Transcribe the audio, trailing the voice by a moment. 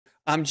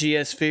I'm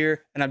GS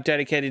Fear, and I'm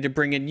dedicated to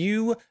bringing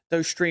you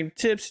those stream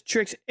tips,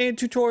 tricks, and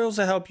tutorials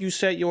to help you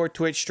set your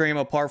Twitch stream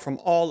apart from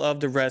all of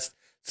the rest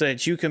so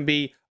that you can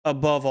be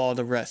above all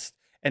the rest.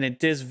 And in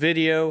this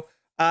video,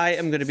 I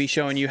am going to be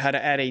showing you how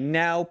to add a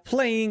now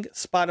playing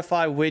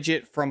Spotify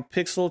widget from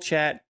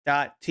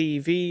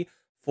pixelchat.tv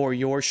for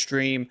your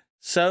stream.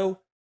 So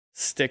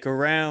stick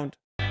around.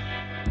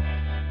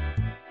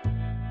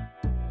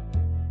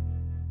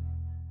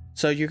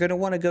 So you're going to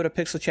want to go to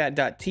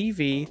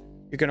pixelchat.tv.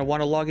 You're going to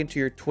want to log into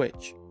your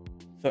Twitch.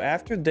 So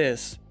after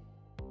this,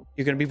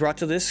 you're going to be brought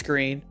to this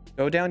screen.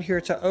 Go down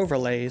here to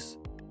overlays,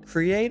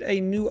 create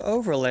a new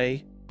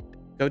overlay,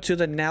 go to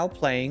the now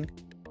playing,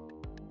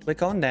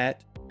 click on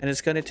that, and it's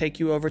going to take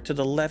you over to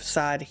the left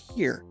side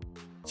here.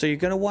 So you're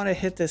going to want to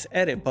hit this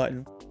edit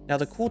button. Now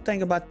the cool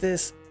thing about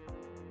this,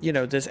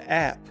 this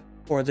app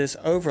or this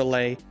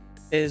overlay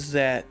is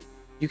that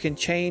you can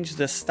change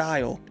the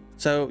style.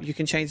 So you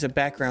can change the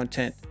background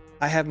tint.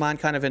 I have mine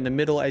kind of in the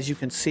middle, as you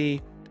can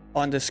see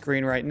on the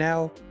screen right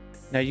now.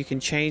 Now you can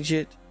change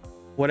it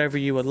whatever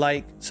you would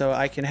like. So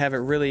I can have it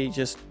really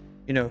just,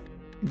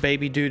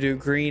 baby doo-doo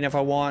green if I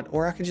want,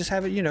 or I can just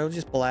have it,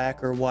 just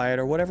black or white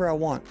or whatever I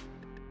want.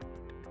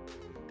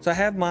 So I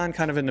have mine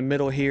kind of in the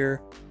middle here.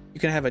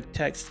 You can have a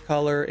text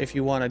color if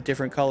you want a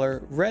different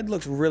color. Red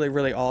looks really,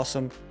 really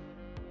awesome,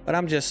 but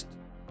I'm just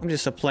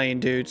a plain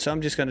dude. So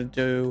I'm just going to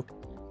do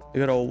the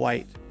good old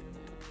white.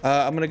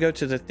 I'm going to go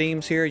to the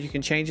themes here. You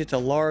can change it to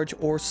large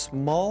or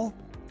small.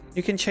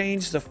 You can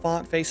change the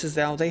font faces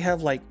down. They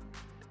have like,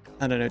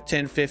 I don't know,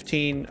 10,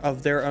 15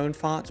 of their own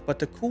fonts. But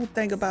the cool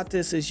thing about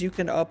this is you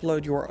can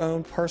upload your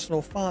own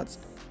personal fonts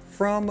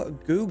from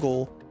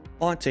Google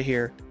onto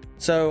here.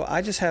 So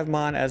I just have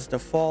mine as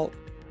default.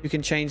 You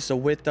can change the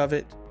width of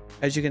it.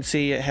 As you can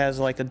see, it has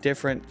like a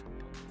different,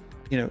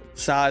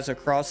 size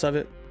across of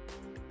it.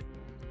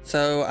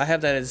 So I have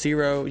that at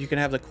 0. You can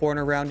have the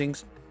corner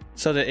roundings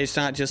so that it's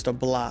not just a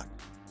block.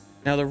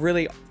 Now the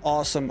really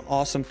awesome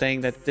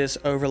thing that this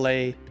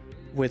overlay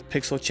with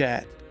Pixel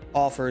Chat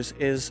offers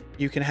is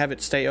you can have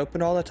it stay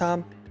open all the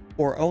time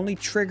or only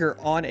trigger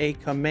on a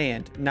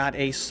command, not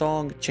a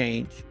song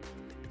change.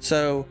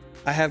 So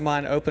I have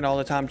mine open all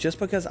the time just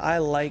because I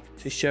like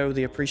to show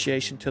the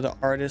appreciation to the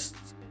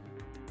artists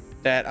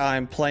that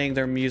I'm playing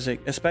their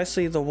music,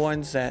 especially the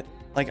ones that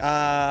like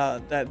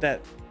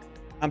that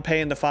I'm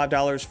paying the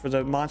 $5 for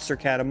the Monster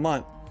Cat a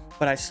month,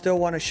 but I still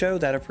want to show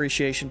that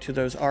appreciation to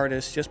those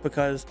artists just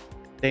because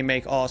they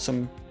make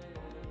awesome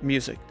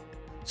music.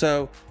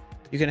 So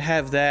you can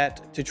have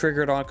that to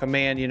trigger it on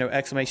command,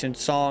 exclamation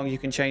song. You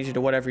can change it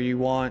to whatever you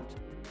want.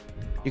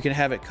 You can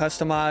have it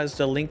customize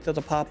the length of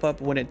the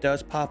pop-up when it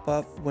does pop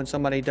up, when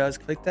somebody does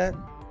click that.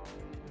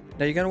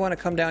 Now you're going to want to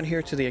come down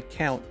here to the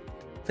account.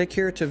 Click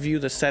here to view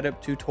the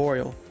setup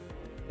tutorial.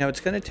 Now it's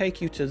going to take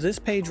you to this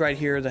page right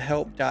here, the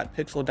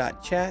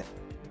help.pixel.chat,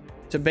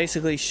 to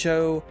basically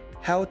show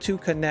how to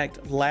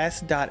connect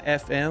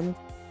last.fm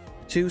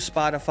to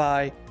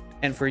Spotify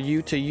and for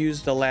you to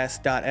use the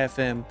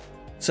last.fm.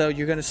 So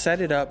you're going to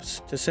set it up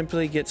to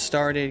simply get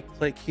started.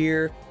 Click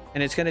here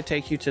and it's going to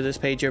take you to this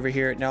page over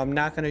here. Now I'm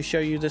not going to show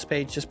you this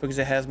page just because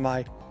it has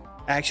my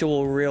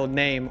actual real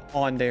name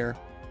on there.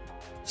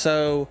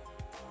 So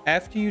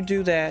after you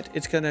do that,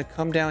 it's going to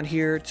come down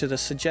here to the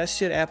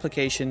suggested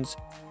applications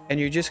and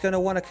you're just going to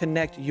want to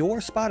connect your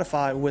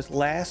Spotify with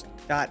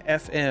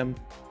last.fm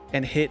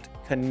and hit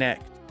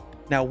connect.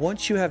 Now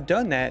once you have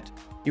done that,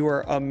 you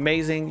are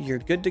amazing. You're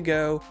good to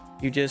go.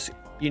 You just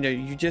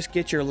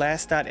get your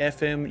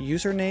last.fm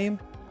username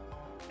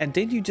and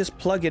then you just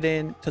plug it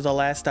in to the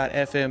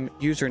last.fm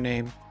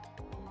username.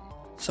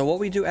 So what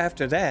we do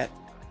after that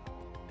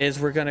is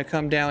we're going to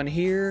come down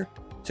here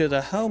to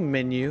the home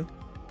menu,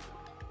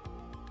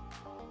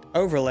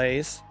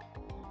 overlays,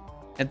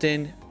 and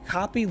then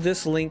copy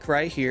this link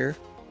right here.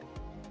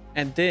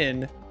 And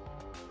then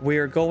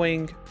we're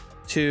going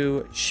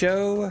to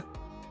show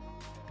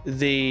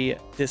the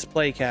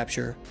display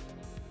capture.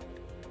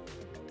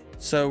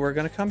 So we're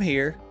going to come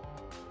here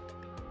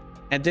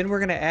and then we're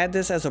going to add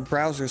this as a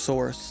browser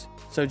source.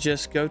 So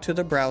just go to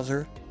the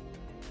browser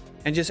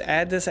and just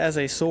add this as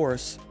a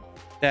source,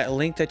 that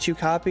link that you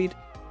copied.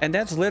 And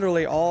that's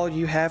literally all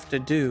you have to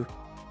do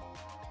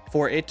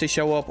for it to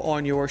show up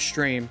on your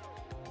stream.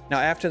 Now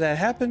after that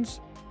happens,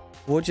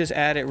 we'll just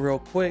add it real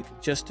quick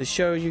just to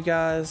show you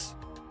guys.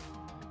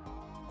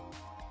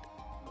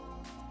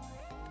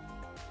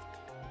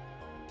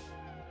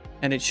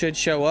 And it should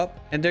show up,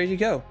 and there you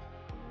go,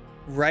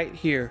 right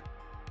here.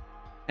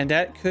 And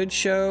that could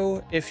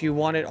show if you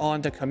want it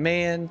on the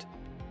command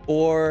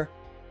or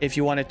if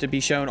you want it to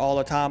be shown all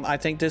the time. I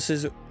think this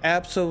is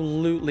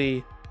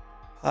absolutely,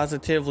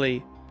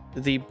 positively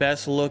the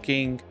best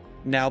looking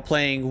now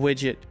playing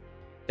widget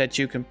that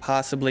you can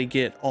possibly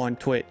get on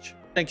Twitch.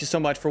 Thank you so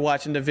much for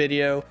watching the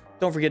video.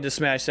 Don't forget to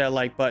smash that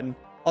like button.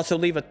 Also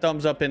leave a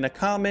thumbs up in the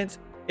comments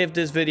if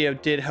this video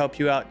did help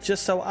you out,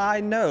 just so I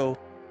know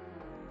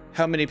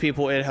how many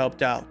people it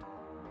helped out.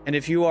 And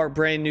if you are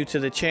brand new to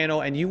the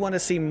channel and you want to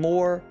see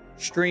more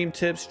stream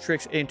tips,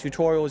 tricks, and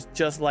tutorials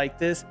just like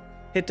this,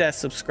 hit that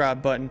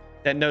subscribe button.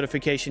 that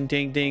notification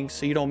ding ding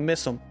so you don't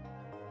miss them.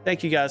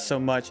 Thank you guys so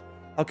much.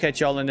 I'll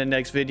catch y'all in the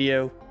next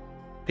video.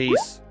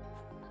 Peace.